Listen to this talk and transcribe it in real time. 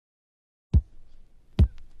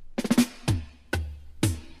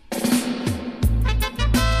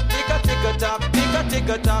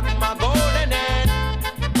Tick-a-tock, my golden hen,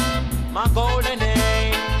 my golden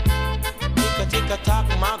hen. Tick-a-tick-a-tock,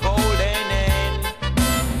 my golden hen.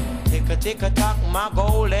 Tick-a-tick-a-tock, my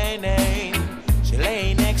golden hen. She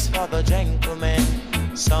lay next for the gentleman,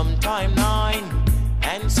 sometime 9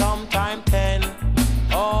 and sometime 10.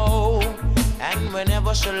 Oh, and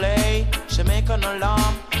whenever she lay, she make an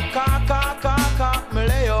alarm. Cock, cock, cock, cock, me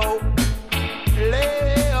lay-o,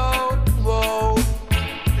 lay-o, whoa,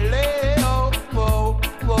 lay-o, whoa,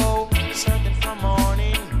 whoa. Searching for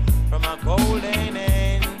morning from a golden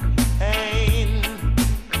hen.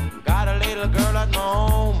 Got a little girl at my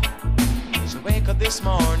home. She wake up this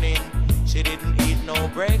morning, she didn't eat no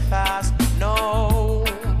breakfast, no.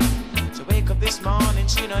 She wake up this morning,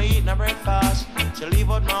 she no eat no breakfast. She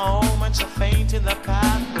leave out my home and she faint in the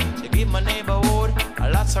path. She give my neighborhood a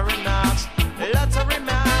lots of remarks, lots of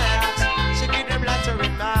remarks. She give them lots of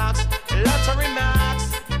remarks, lots of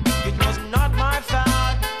remarks. It was not my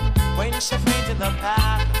fault when she faint in the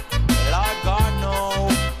path. Lord God no.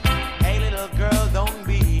 Hey little girl, don't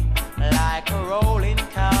be like a rolling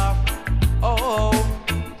calf. Oh,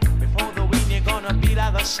 before the wind you're gonna be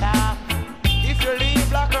like the shaft. If you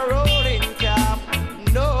leave like a rolling calf,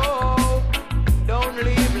 no, don't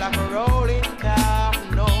leave like a rolling calf,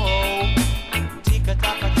 no.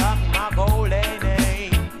 Tick-a-tock-a-tock, my golden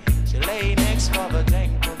hen. She lay next for the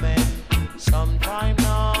gentleman, sometime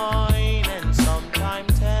 9 and sometime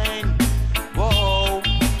 10. Whoa,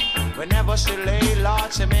 whenever she lay,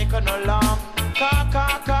 Lord, she make an alarm. Cock,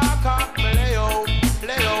 cock, cock, cock, me lay-o,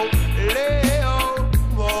 lay-o, lay-o,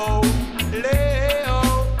 whoa,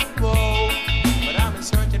 lay-o, whoa. But I've been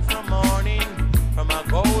searching for morning from a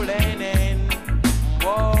golden hen.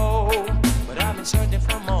 Whoa, but I've been searching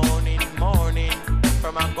for morning, morning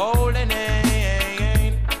from a golden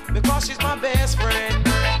hen. Because she's my best friend,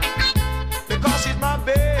 because she's my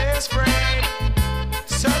best friend.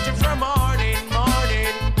 Searching for morning,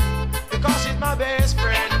 morning, because she's my best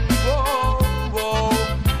friend. Whoa, whoa,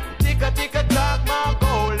 tick-a-tick-a-tock, my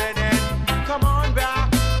golden hen. Come on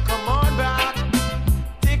back, come on back.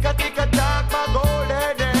 Tick-a-tick-a-tock, my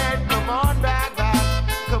golden hen. Come on back, back,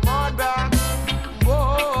 come on back.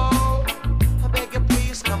 Whoa, I beg you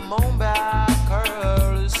please come on back,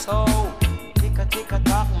 girl. So,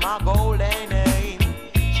 tick-a-tick-a-tock, my golden hen.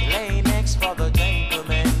 She lay next for the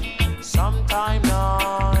gentleman, sometime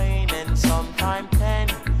 9 and sometime 10.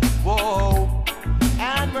 Whoa,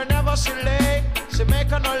 and whenever she lay, she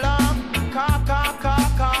make an alarm. Cock, cock,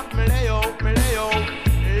 cock, cock, me lay-o, lay-o,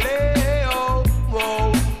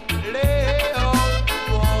 whoa, lay-o,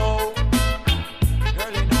 whoa.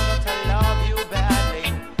 Girl, you know that I love you badly.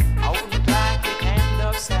 I wouldn't like it end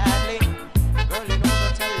up sadly. Girl, you know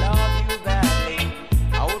that I love you badly.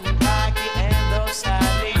 I wouldn't like it end up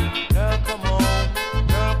sadly. Girl, come home,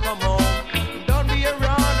 girl, come home. Don't be a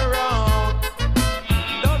run around,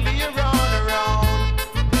 don't be a run around.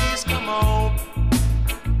 Please come home.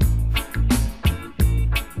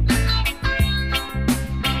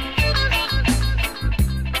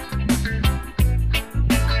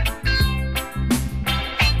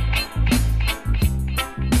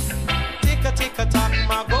 Tick-a-tick-a-tock,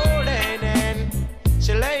 my golden hen.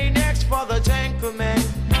 She lay next for the gentleman,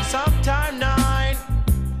 sometime 9,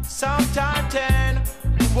 sometime 10.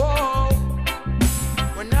 Whoa,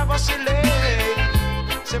 whenever she lay,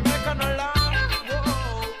 she make an alarm.